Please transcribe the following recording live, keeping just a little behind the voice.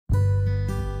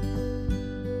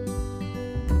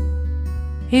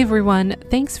Hey everyone,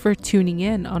 thanks for tuning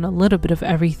in on A Little Bit of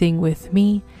Everything with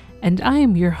me, and I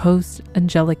am your host,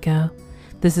 Angelica.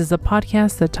 This is a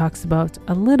podcast that talks about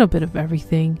a little bit of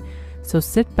everything, so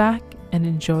sit back and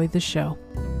enjoy the show.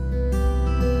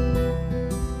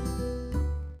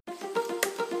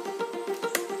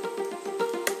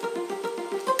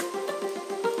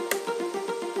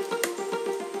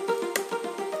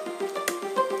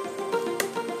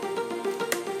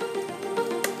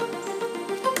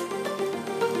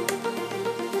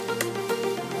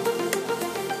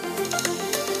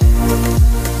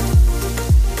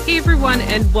 Hey everyone,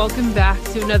 and welcome back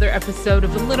to another episode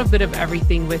of A Little Bit of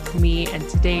Everything with me. And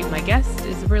today my guest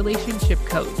is a relationship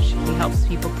coach. He helps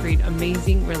people create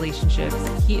amazing relationships.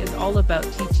 He is all about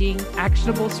teaching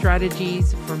actionable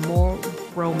strategies for more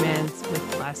romance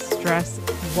with less stress.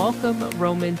 Welcome,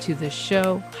 Roman, to the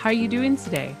show. How are you doing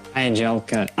today? Hi,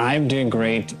 Angelica. I'm doing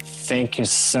great. Thank you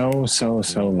so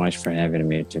much for having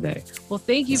me today. Well,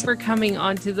 thank you for coming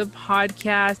onto the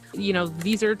podcast. You know,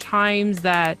 these are times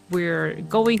that we're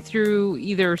going through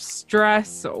either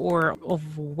stress or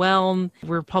overwhelm.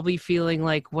 We're probably feeling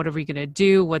like, what are we going to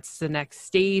do? What's the next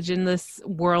stage in this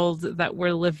world that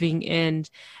we're living in?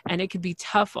 And it could be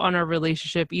tough on our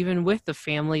relationship, even with the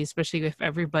family, especially if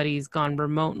everybody's gone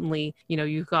remotely. You know,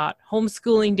 you've got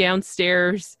homeschooling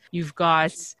downstairs, you've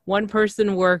got one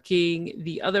person working,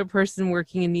 the other person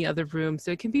working in the other room.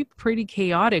 So it can be pretty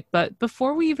chaotic. But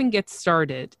before we even get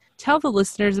started, tell the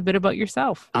listeners a bit about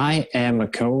yourself. I am a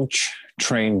coach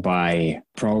trained by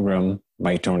program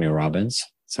by Tony Robbins.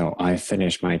 So I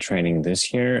finished my training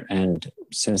this year, and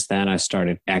since then I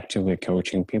started actively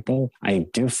coaching people. I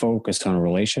do focus on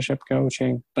relationship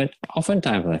coaching, but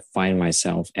oftentimes I find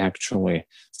myself actually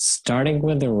starting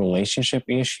with the relationship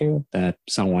issue that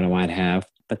someone might have,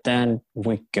 but then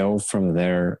we go from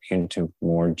there into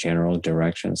more general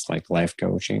directions like life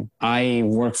coaching. I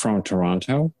work from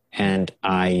Toronto, and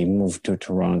I moved to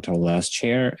Toronto last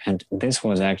year. And this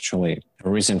was actually a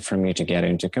reason for me to get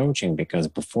into coaching, because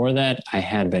before that, I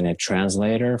had been a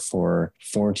translator for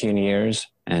 14 years.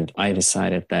 And I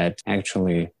decided that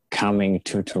actually coming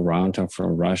to Toronto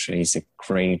from Russia is a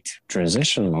great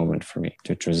transition moment for me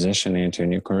to transition into a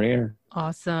new career.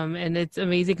 Awesome. And it's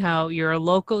amazing how you're a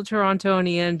local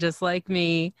Torontonian, just like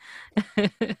me.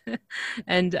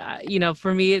 And, you know,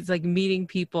 for me, it's like meeting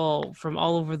people from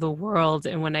all over the world.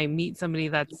 And when I meet somebody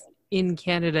that's in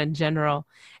Canada in general,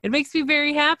 it makes me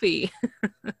very happy.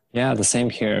 Yeah, the same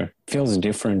here. Feels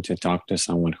different to talk to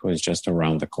someone who is just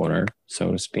around the corner,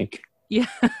 so to speak. Yeah,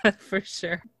 for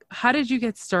sure. How did you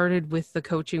get started with the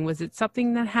coaching? Was it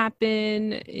something that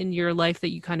happened in your life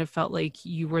that you kind of felt like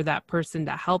you were that person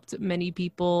that helped many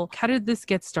people? How did this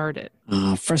get started?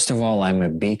 First of all, I'm a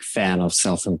big fan of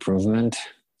self-improvement.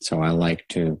 So I like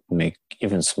to make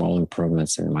even small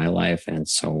improvements in my life. And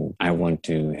so I want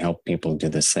to help people do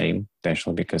the same,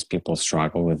 especially because people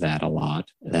struggle with that a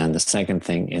lot. Then the second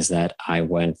thing is that I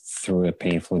went through a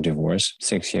painful divorce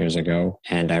 6 years ago,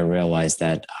 and I realized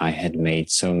that I had made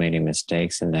so many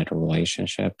mistakes in that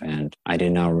relationship, and I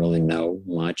did not really know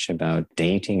much about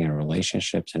dating and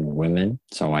relationships and women.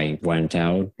 So I went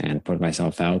out and put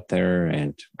myself out there,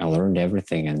 and I learned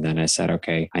everything. And then I said,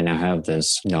 okay, I now have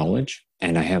this knowledge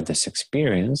and I have this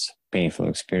experience, painful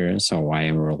experience, so I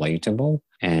am relatable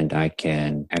and I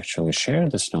can actually share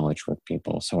this knowledge with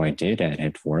people. So I did, and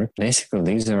it worked. Basically,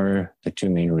 these are the two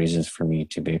main reasons for me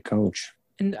to be a coach.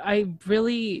 And I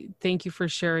really thank you for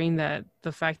sharing that,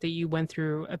 the fact that you went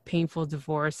through a painful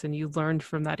divorce and you learned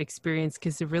from that experience,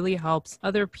 because it really helps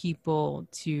other people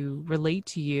to relate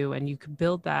to you, and you can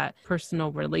build that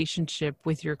personal relationship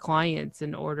with your clients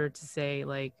in order to say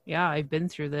like, yeah, I've been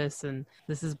through this, and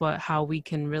this is how you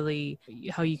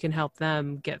can help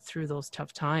them get through those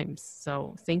tough times.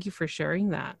 So thank you for sharing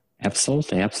that.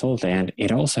 Absolutely. And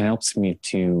it also helps me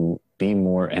to be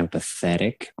more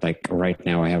empathetic. Like right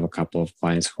now, I have a couple of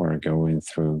clients who are going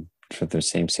through the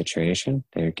same situation.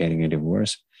 They're getting a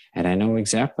divorce, and I know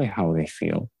exactly how they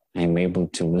feel. I'm able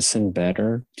to listen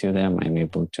better to them. I'm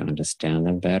able to understand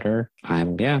them better.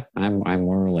 I'm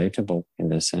more relatable in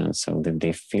this sense, so that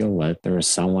they feel that there is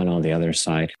someone on the other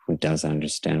side who does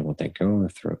understand what they're going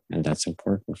through, and that's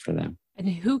important for them. And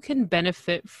who can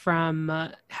benefit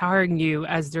from hiring you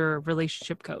as their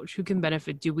relationship coach? Who can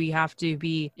benefit? Do we have to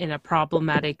be in a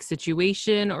problematic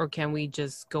situation, or can we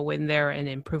just go in there and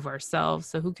improve ourselves?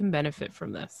 So who can benefit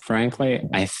from this? Frankly,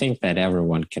 I think that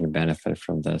everyone can benefit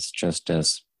from this, just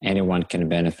as anyone can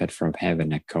benefit from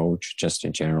having a coach, just a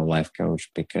general life coach,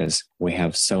 because we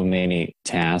have so many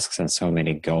tasks and so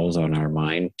many goals on our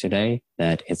mind today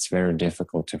that it's very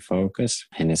difficult to focus,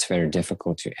 and it's very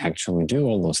difficult to actually do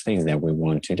all those things that we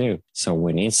want to do. So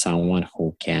we need someone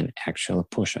who can actually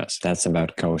push us. That's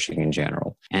about coaching in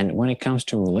general. And when it comes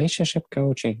to relationship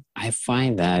coaching, I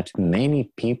find that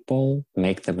many people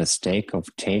make the mistake of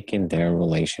taking their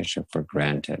relationship for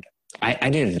granted. I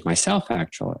did it myself,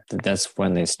 actually. That's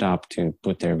when they stop to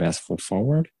put their best foot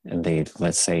forward. And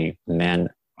let's say men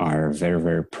are very,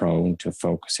 very prone to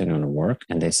focusing on work.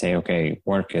 And they say, okay,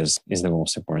 work is the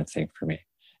most important thing for me.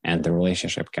 And the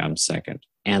relationship comes second.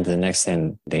 And the next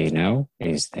thing they know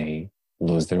is they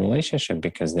lose the relationship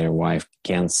because their wife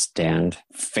can't stand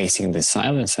facing the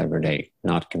silence every day,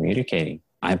 not communicating.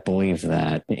 I believe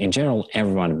that in general,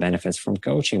 everyone benefits from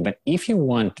coaching. But if you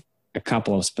want a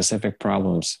couple of specific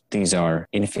problems, these are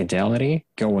infidelity,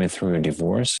 going through a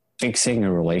divorce, fixing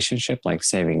a relationship like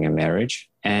saving a marriage,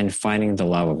 and finding the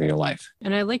love of your life.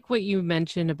 And I like what you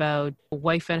mentioned about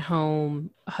wife at home,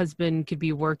 husband could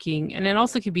be working, and it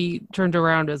also could be turned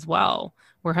around as well,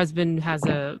 where husband has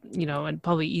a, and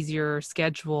probably easier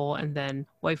schedule, and then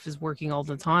wife is working all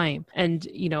the time. And,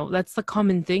 that's the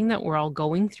common thing that we're all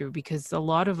going through, because a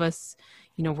lot of us,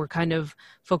 we're kind of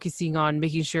focusing on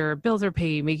making sure bills are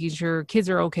paid, making sure kids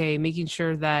are okay, making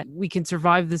sure that we can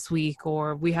survive this week,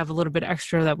 or we have a little bit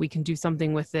extra that we can do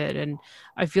something with it. And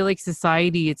I feel like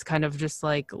society, it's kind of just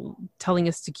like telling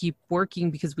us to keep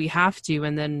working because we have to,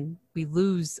 and then we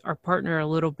lose our partner a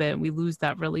little bit, and we lose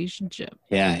that relationship.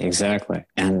 Yeah, exactly.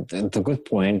 And the good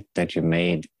point that you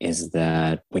made is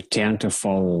that we tend to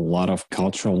follow a lot of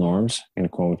cultural norms, in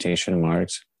quotation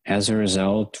marks. As a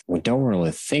result, we don't really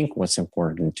think what's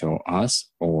important to us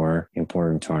or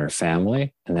important to our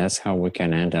family. And that's how we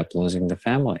can end up losing the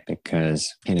family,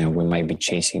 because, we might be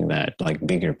chasing that like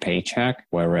bigger paycheck,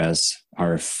 whereas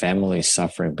our family is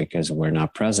suffering because we're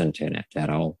not present in it at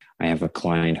all. I have a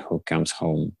client who comes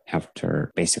home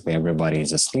after basically everybody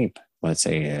is asleep, let's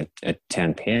say at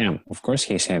 10 p.m. Of course,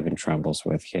 he's having troubles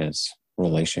with his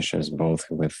relationships, both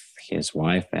with his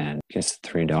wife and his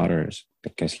 3 daughters,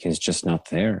 because he's just not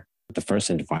there. The first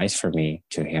advice for me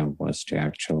to him was to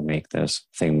actually make this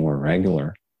thing more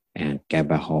regular and get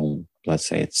back home, let's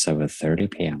say at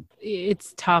 7:30 p.m.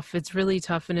 It's tough. It's really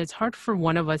tough. And it's hard for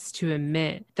one of us to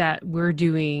admit that we're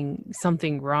doing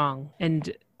something wrong.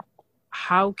 And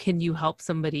how can you help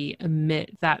somebody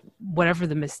admit that whatever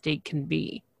the mistake can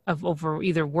be? Of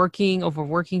overworking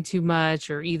too much,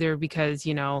 or either because,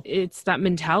 it's that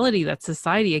mentality, that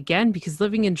society again, because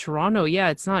living in Toronto,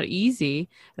 it's not easy.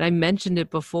 And I mentioned it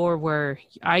before where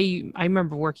I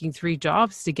remember working 3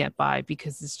 jobs to get by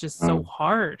because it's just so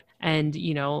hard. And,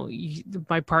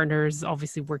 my partner is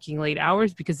obviously working late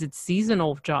hours because it's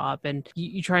seasonal job, and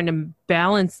you're trying to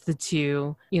balance the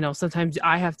two. Sometimes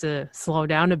I have to slow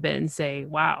down a bit and say,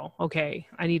 wow, okay,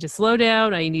 I need to slow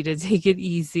down. I need to take it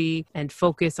easy and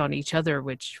focus on each other,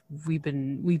 which we've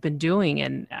been doing.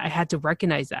 And I had to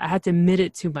recognize that. I had to admit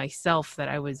it to myself that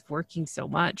I was working so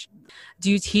much. Do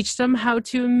you teach them how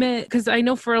to admit? Because I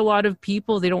know for a lot of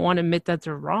people, they don't want to admit that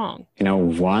they're wrong.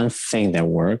 One thing that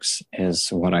works is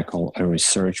what I call a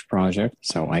research project.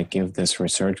 So I give this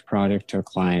research project to a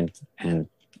client and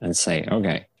say,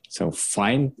 okay, so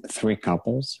find 3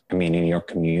 couples, in your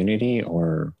community,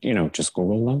 or, just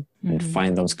Google them and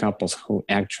find those couples who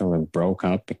actually broke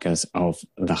up because of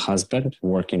the husband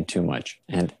working too much.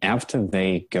 And after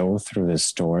they go through the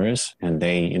stories, and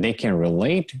they can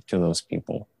relate to those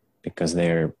people because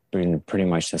they're in pretty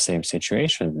much the same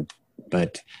situation,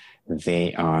 but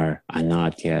they are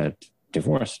not yet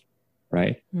divorced,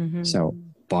 right? Mm-hmm. So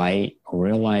by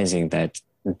realizing that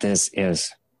this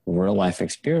is real life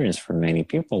experience for many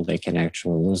people, they can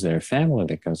actually lose their family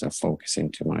because of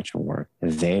focusing too much on work.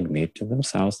 They admit to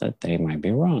themselves that they might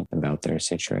be wrong about their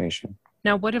situation.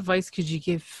 Now, what advice could you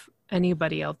give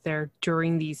anybody out there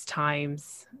during these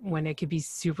times when it could be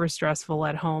super stressful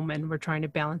at home and we're trying to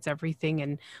balance everything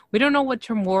and we don't know what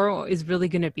tomorrow is really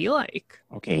going to be like?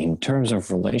 Okay, in terms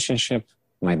of relationship,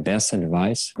 my best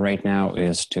advice right now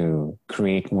is to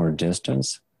create more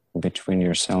distance between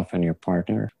yourself and your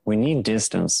partner. We need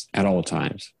distance at all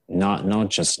times, not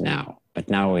just now, but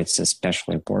now it's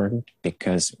especially important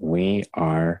because we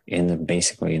are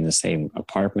basically in the same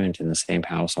apartment, in the same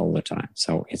house all the time.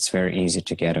 So it's very easy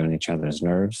to get on each other's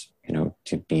nerves,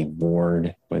 to be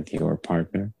bored with your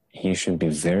partner. You should be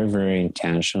very, very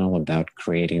intentional about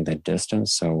creating that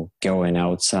distance. So going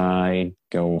outside,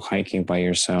 go hiking by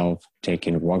yourself,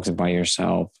 taking walks by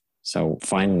yourself. So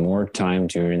find more time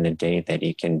during the day that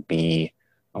you can be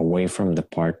away from the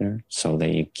partner so that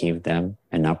you give them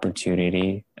an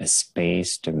opportunity, a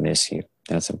space to miss you.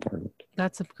 That's important.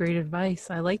 That's a great advice.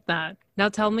 I like that. Now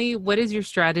tell me, what is your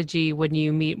strategy when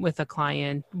you meet with a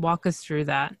client? Walk us through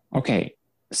that. Okay.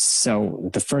 So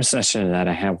the first session that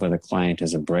I have with a client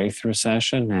is a breakthrough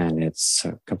session, and it's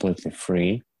completely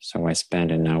free. So I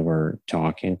spend an hour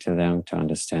talking to them to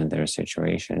understand their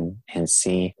situation and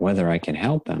see whether I can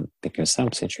help them, because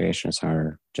some situations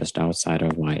are just outside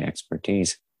of my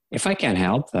expertise. If I can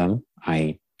help them,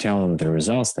 I tell them the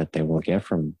results that they will get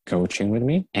from coaching with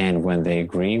me. And when they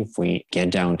agree, we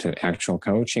get down to actual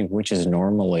coaching, which is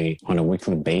normally on a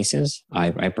weekly basis.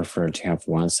 I prefer to have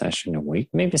one session a week.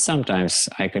 Maybe sometimes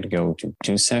I could go to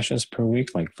 2 sessions per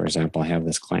week. Like, for example, I have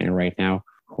this client right now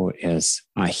who is,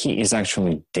 he is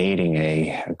actually dating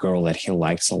a girl that he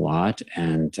likes a lot.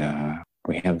 And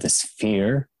we have this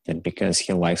fear that because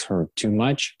he likes her too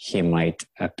much, he might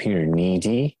appear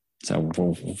needy. So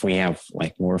we have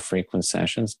like more frequent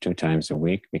sessions 2 times a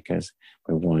week because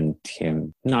we want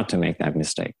him not to make that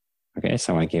mistake. Okay,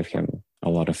 so I give him a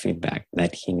lot of feedback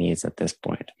that he needs at this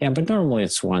point. Yeah, but normally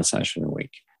it's 1 session a week.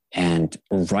 And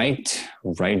right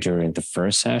during the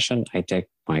first session, I take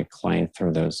my client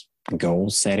through those goal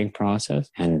setting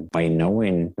process. And by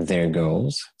knowing their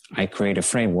goals, I create a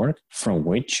framework from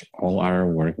which all our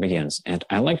work begins. And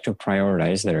I like to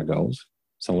prioritize their goals.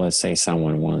 So let's say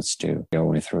someone wants to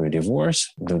go through a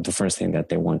divorce. The first thing that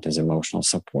they want is emotional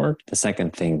support. The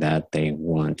second thing that they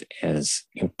want is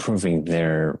improving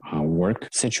their work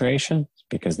situation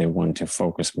because they want to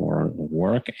focus more on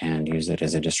work and use it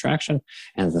as a distraction.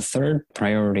 And the third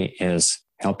priority is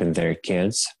helping their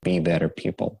kids be better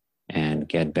people and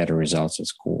get better results at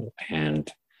school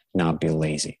and not be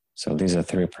lazy. So these are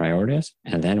 3 priorities.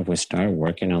 And then we start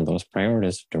working on those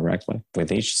priorities directly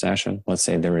with each session. Let's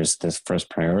say there is this first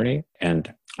priority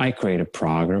and I create a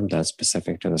program that's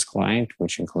specific to this client,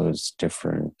 which includes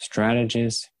different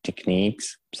strategies,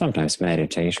 techniques, sometimes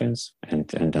meditations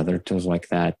and other tools like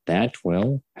that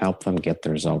will help them get the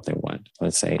result they want.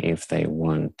 Let's say if they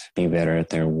want to be better at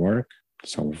their work,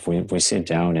 so we sit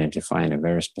down and define a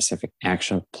very specific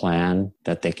action plan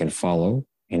that they can follow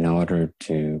in order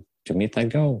to meet that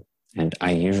goal. And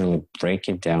I usually break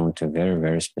it down to very,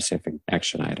 very specific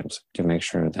action items to make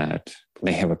sure that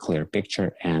they have a clear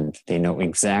picture and they know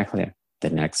exactly the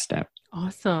next step.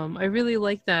 Awesome. I really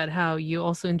like that, how you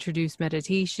also introduce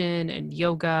meditation and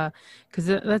yoga, because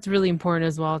that's really important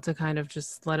as well to kind of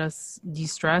just let us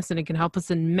de-stress, and it can help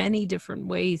us in many different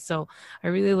ways. So I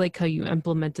really like how you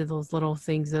implemented those little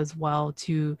things as well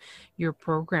to your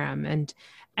program. And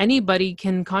anybody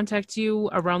can contact you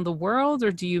around the world,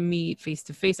 or do you meet face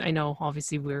to face? I know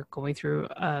obviously we're going through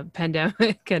a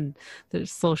pandemic and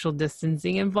there's social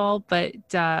distancing involved, but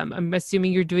I'm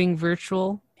assuming you're doing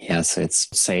virtual. Yes,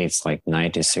 it's like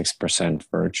 96%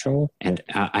 virtual. And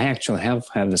I actually have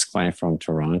this client from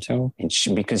Toronto, and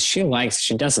because she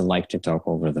doesn't like to talk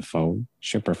over the phone.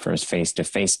 She prefers face to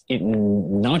face,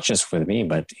 not just with me,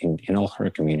 but in all her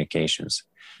communications.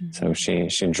 So she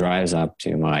drives up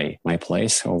to my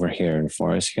place over here in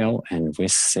Forest Hill, and we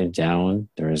sit down.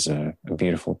 There is a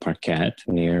beautiful parquet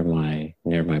near my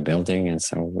building, and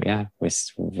so yeah,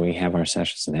 we have our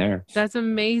sessions there. That's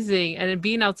amazing. And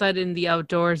being outside in the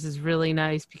outdoors is really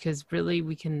nice because really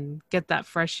we can get that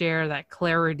fresh air, that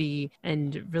clarity,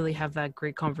 and really have that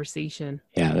great conversation.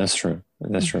 Yeah, that's true.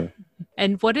 That's true.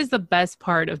 And what is the best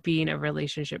part of being a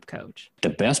relationship coach? The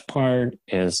best part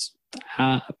is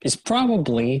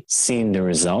probably seeing the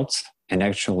results and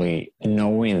actually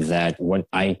knowing that what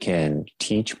I can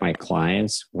teach my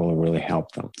clients will really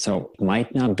help them. So it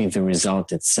might not be the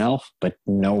result itself, but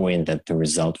knowing that the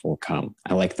result will come.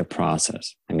 I like the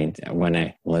process. I mean,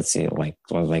 when let's say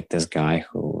like this guy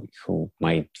who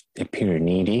might appear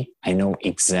needy, I know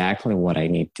exactly what I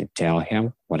need to tell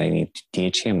him, what I need to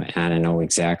teach him, and I know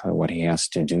exactly what he has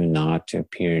to do not to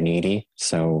appear needy.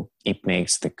 So it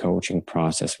makes the coaching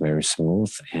process very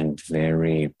smooth and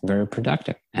very, very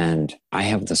productive. And I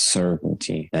have the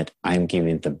certainty that I'm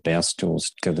giving the best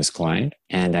tools to this client,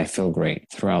 and I feel great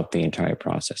throughout the entire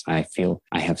process. I feel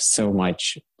I have so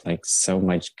much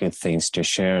good things to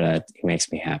share that it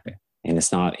makes me happy. And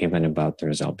it's not even about the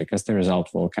result, because the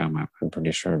result will come up. I'm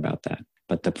pretty sure about that.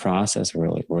 But the process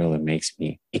really, really makes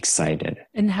me excited.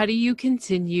 And how do you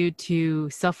continue to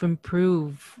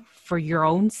self-improve for your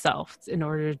own self in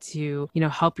order to,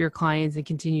 help your clients and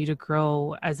continue to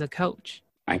grow as a coach?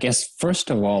 I guess, first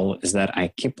of all, is that I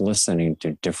keep listening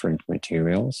to different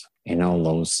materials in all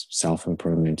those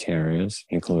self-improvement areas,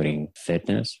 including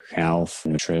fitness, health,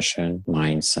 nutrition,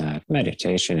 mindset,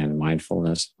 meditation, and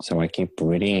mindfulness. So I keep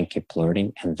reading and keep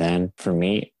learning. And then for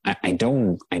me, I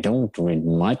don't read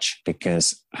much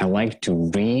because I like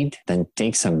to read, then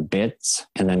take some bits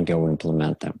and then go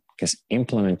implement them. Because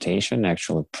implementation,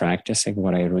 actually practicing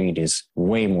what I read, is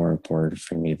way more important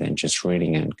for me than just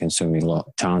reading and consuming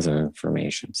tons of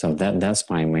information. So that's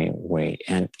my main way.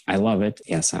 And I love it.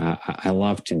 Yes, I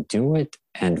love to do it.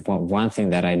 And one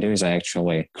thing that I do is I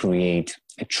actually create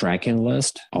a tracking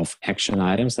list of action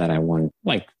items that I want,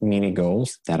 like mini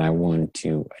goals that I want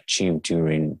to achieve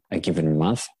during a given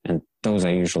month. And those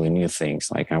are usually new things.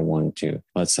 Like I want to,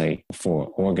 let's say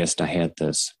for August, I had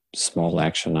this small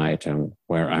action item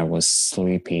where I was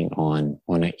sleeping on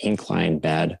an inclined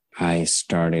bed. I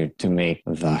started to make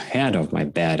the head of my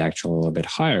bed actually a little bit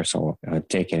higher. So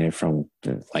taking it from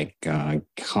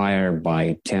higher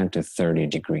by 10 to 30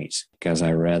 degrees, because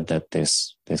I read that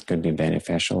this could be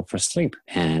beneficial for sleep.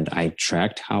 And I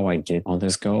tracked how I did on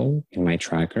this goal in my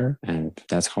tracker. And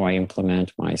that's how I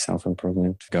implement my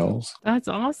self-improvement goals. That's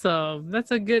awesome.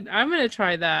 I'm going to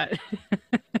try that.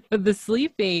 The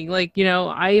sleeping,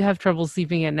 I have trouble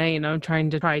sleeping at night, and I'm trying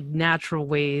to try natural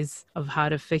ways of how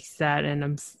to fix that. And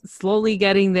I'm slowly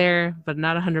getting there, but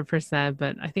not 100%.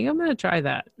 But I think I'm going to try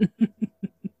that.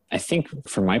 I think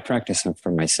for my practice and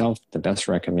for myself, the best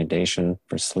recommendation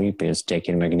for sleep is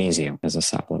taking magnesium as a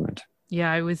supplement. Yeah,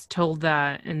 I was told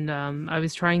that, and I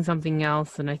was trying something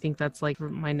else, and I think that's like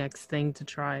my next thing to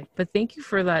try. But thank you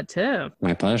for that tip.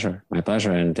 My pleasure,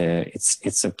 and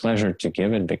it's a pleasure to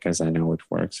give it because I know it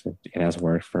works. It has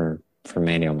worked for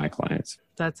many of my clients.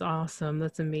 That's awesome.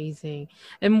 That's amazing.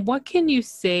 And what can you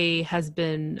say has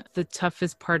been the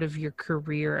toughest part of your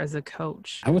career as a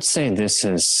coach? I would say this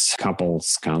is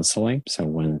couples counseling. So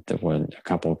when a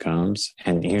couple comes,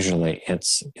 and usually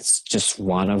it's just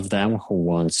one of them who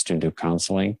wants to do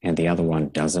counseling and the other one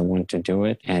doesn't want to do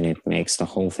it. And it makes the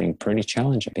whole thing pretty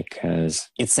challenging because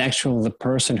it's actually the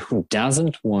person who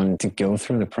doesn't want to go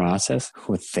through the process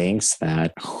who thinks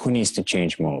that who needs to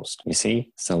change most, you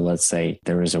see? So let's say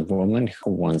there is a woman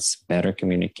who wants better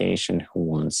communication, who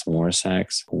wants more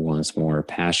sex, who wants more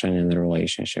passion in the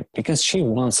relationship. Because she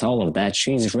wants all of that,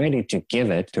 she's ready to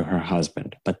give it to her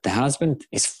husband. But the husband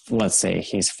is, let's say,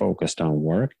 he's focused on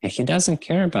work and he doesn't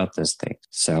care about these things.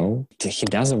 So he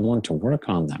doesn't want to work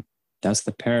on them. That's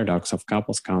the paradox of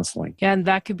couples counseling. Yeah, and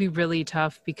that could be really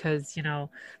tough because,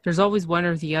 there's always one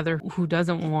or the other who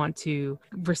doesn't want to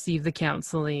receive the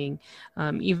counseling,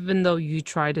 even though you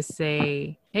try to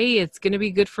say, hey, it's going to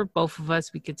be good for both of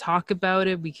us. We could talk about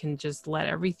it. We can just let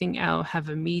everything out, have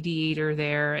a mediator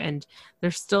there. And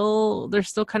they're still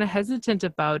kind of hesitant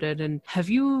about it. And have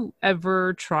you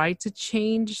ever tried to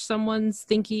change someone's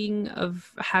thinking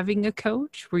of having a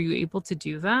coach? Were you able to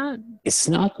do that? It's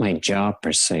not my job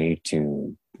per se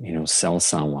to, sell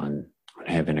someone on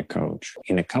having a coach.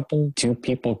 In a couple, 2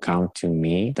 people come to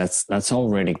me. That's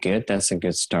already good. That's a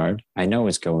good start. I know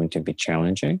it's going to be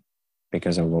challenging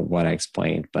because of what I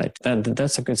explained. But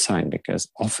that's a good sign because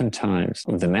oftentimes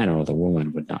the man or the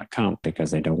woman would not come because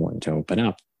they don't want to open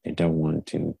up. They don't want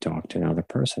to talk to another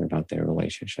person about their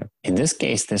relationship. In this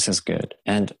case, this is good.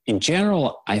 And in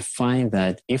general, I find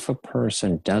that if a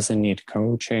person doesn't need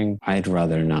coaching, I'd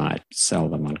rather not sell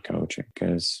them on coaching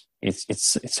because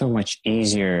it's so much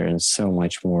easier and so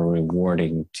much more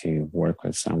rewarding to work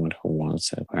with someone who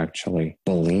wants it, who actually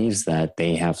believes that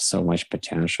they have so much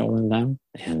potential in them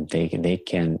and they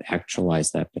can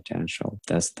actualize that potential.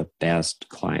 That's the best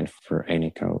client for any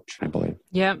coach, I believe.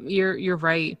 Yeah, you're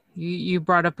right. You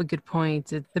brought up a good point.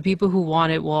 The people who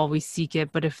want it will always seek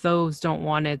it, but if those don't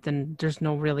want it, then there's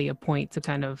no really a point to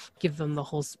kind of give them the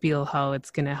whole spiel how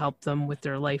it's going to help them with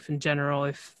their life in general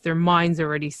if their mind's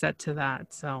already set to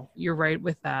that. So you're right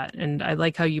with that. And I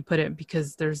like how you put it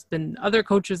because there's been other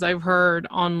coaches I've heard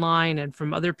online and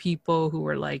from other people who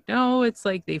were like, no, it's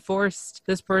like they forced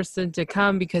this person to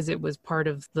come because it was part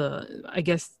of I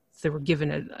guess they were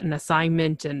given an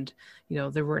assignment and,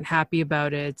 they weren't happy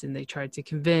about it and they tried to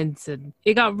convince and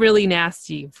it got really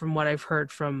nasty from what I've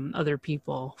heard from other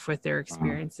people with their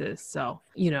experiences. So,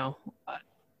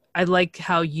 I like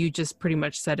how you just pretty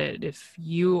much said it. If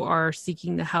you are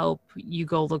seeking the help, you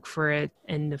go look for it.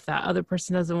 And if that other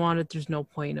person doesn't want it, there's no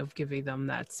point of giving them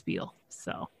that spiel.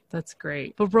 So that's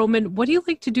great. But Roman, what do you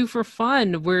like to do for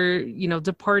fun? We're,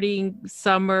 departing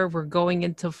summer, we're going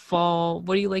into fall.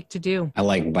 What do you like to do? I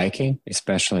like biking,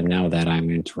 especially now that I'm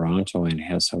in Toronto and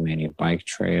have so many bike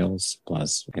trails.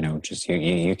 Plus, just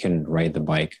you can ride the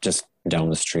bike just down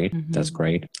the street. That's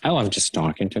great. I love just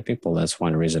talking to people. That's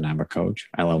one reason I'm a coach.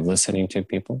 I love listening to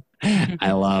people.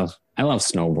 I love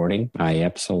snowboarding. I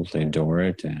absolutely adore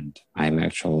it. And I'm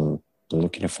actually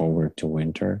looking forward to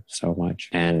winter so much.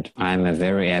 And I'm a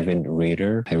very avid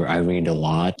reader. I read a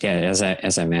lot. Yeah,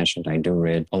 as I mentioned, I do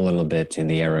read a little bit in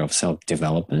the area of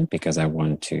self-development because I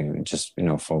want to just,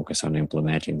 focus on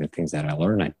implementing the things that I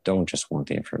learn. I don't just want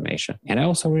the information. And I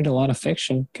also read a lot of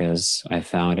fiction because I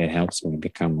found it helps me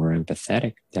become more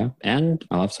empathetic. Yeah. And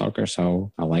I love soccer,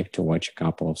 so I like to watch a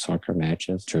couple of soccer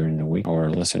matches during the week or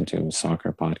listen to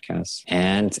soccer podcasts.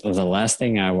 And the last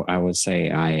thing I would say,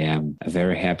 I am a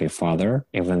very happy father,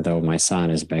 even though my son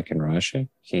is back in Russia.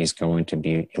 He's going to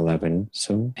be 11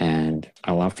 soon, and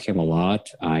I love him a lot.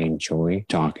 I enjoy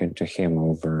talking to him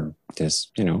over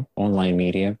this, online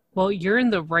media. Well, you're in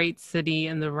the right city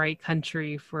and the right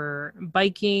country for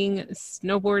biking,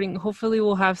 snowboarding. Hopefully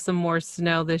we'll have some more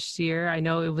snow this year. I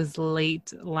know it was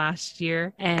late last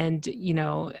year, and,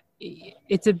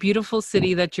 it's a beautiful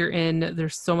city that you're in.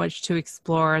 There's so much to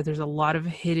explore. There's a lot of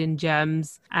hidden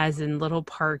gems, as in little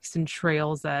parks and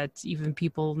trails that even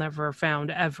people never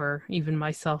found ever, even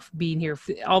myself being here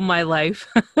all my life.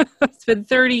 It's been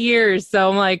 30 years. So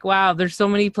I'm like, wow, there's so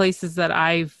many places that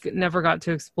I've never got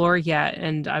to explore yet.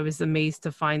 And I was amazed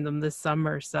to find them this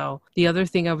summer. So the other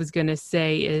thing I was going to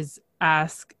say is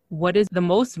ask, what is the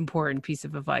most important piece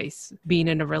of advice being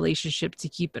in a relationship to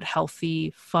keep it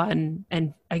healthy, fun,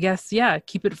 and I guess,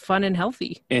 keep it fun and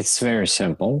healthy? It's very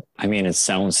simple. I mean, it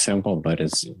sounds simple, but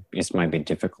it might be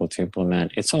difficult to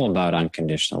implement. It's all about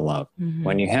unconditional love.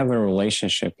 When you have a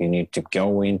relationship, you need to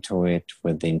go into it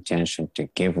with the intention to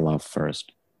give love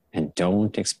first and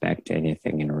don't expect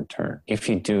anything in return. If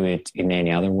you do it in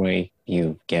any other way,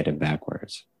 you get it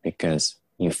backwards because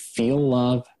you feel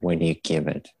love when you give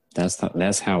it.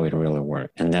 That's how it really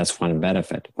works. And that's one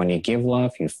benefit. When you give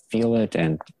love, you feel it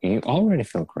and you already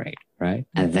feel great, right?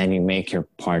 And then you make your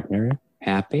partner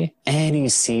happy and you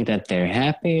see that they're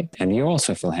happy and you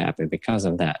also feel happy because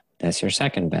of that. That's your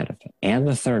second benefit. And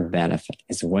the third benefit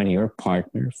is when your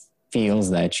partner feels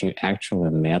that you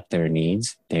actually met their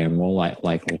needs, they are more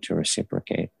likely to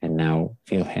reciprocate and now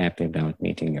feel happy about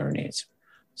meeting your needs.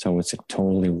 So it's a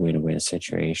totally win-win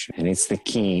situation. And it's the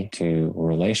key to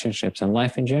relationships and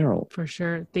life in general. For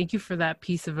sure. Thank you for that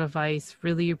piece of advice.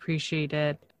 Really appreciate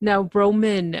it. Now,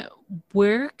 Roman,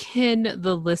 where can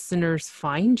the listeners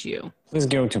find you? Please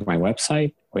go to my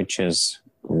website, which is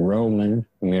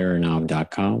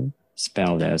romanmironov.com,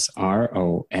 spelled as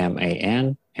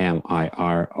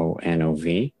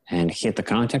ROMANMIRONOV, and hit the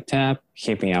contact tab.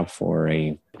 Hit me up for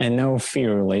a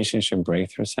no-fear relationship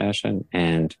breakthrough session,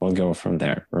 and we'll go from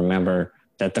there. Remember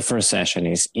that the first session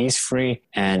is free,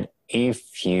 and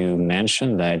if you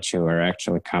mention that you are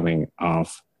actually coming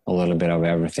off a little bit of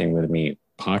everything with me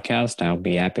podcast, I'll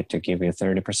be happy to give you a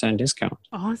 30% discount.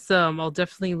 Awesome. I'll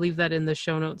definitely leave that in the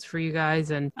show notes for you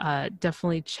guys, and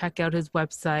definitely check out his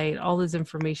website. All his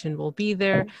information will be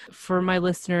there. For my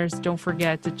listeners, don't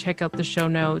forget to check out the show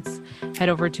notes, head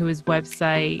over to his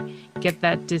website, get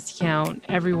that discount.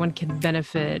 Everyone can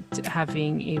benefit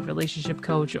having a relationship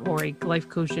coach or a life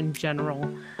coach in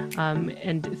general.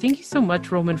 And thank you so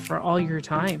much, Roman, for all your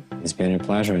time. It's been a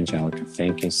pleasure, Angelica.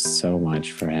 Thank you so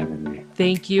much for having me.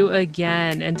 Thank you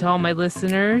again. And to all my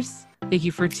listeners, thank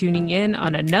you for tuning in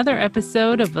on another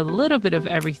episode of A Little Bit of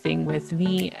Everything with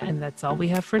me. And that's all we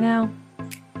have for now.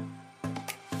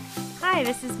 Hi,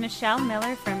 this is Michelle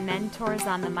Miller from Mentors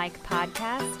on the Mic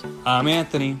podcast. I'm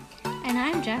Anthony. And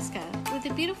I'm Jessica with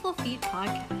the Beautiful Feet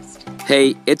podcast.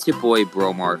 Hey, it's your boy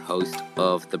Bromar, host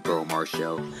of The Bromar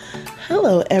Show.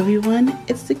 Hello, everyone.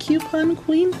 It's the Coupon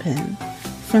Queen Pin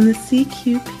from the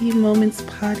CQP Moments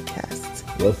podcast.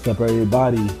 What's up,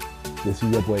 everybody? This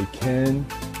is your boy Ken,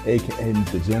 aka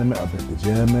The Gentleman of the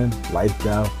Gentleman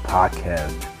Lifestyle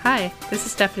Podcast. Hi, this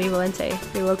is Stephanie Valente,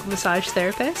 your local massage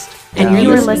therapist. And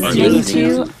you're listening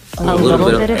to A Little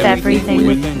Bit of Everything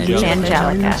with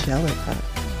Angelica.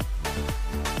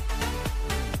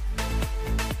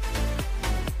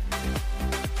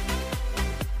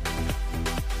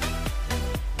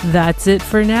 That's it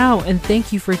for now, and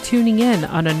thank you for tuning in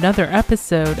on another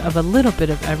episode of A Little Bit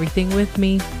of Everything with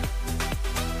me.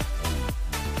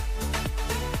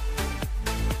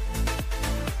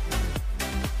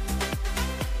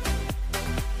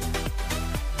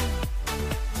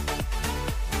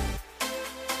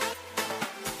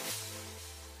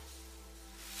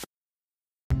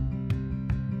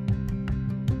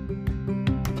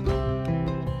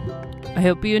 I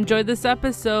hope you enjoyed this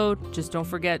episode. Just don't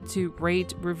forget to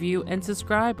rate, review, and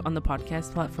subscribe on the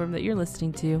podcast platform that you're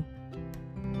listening to.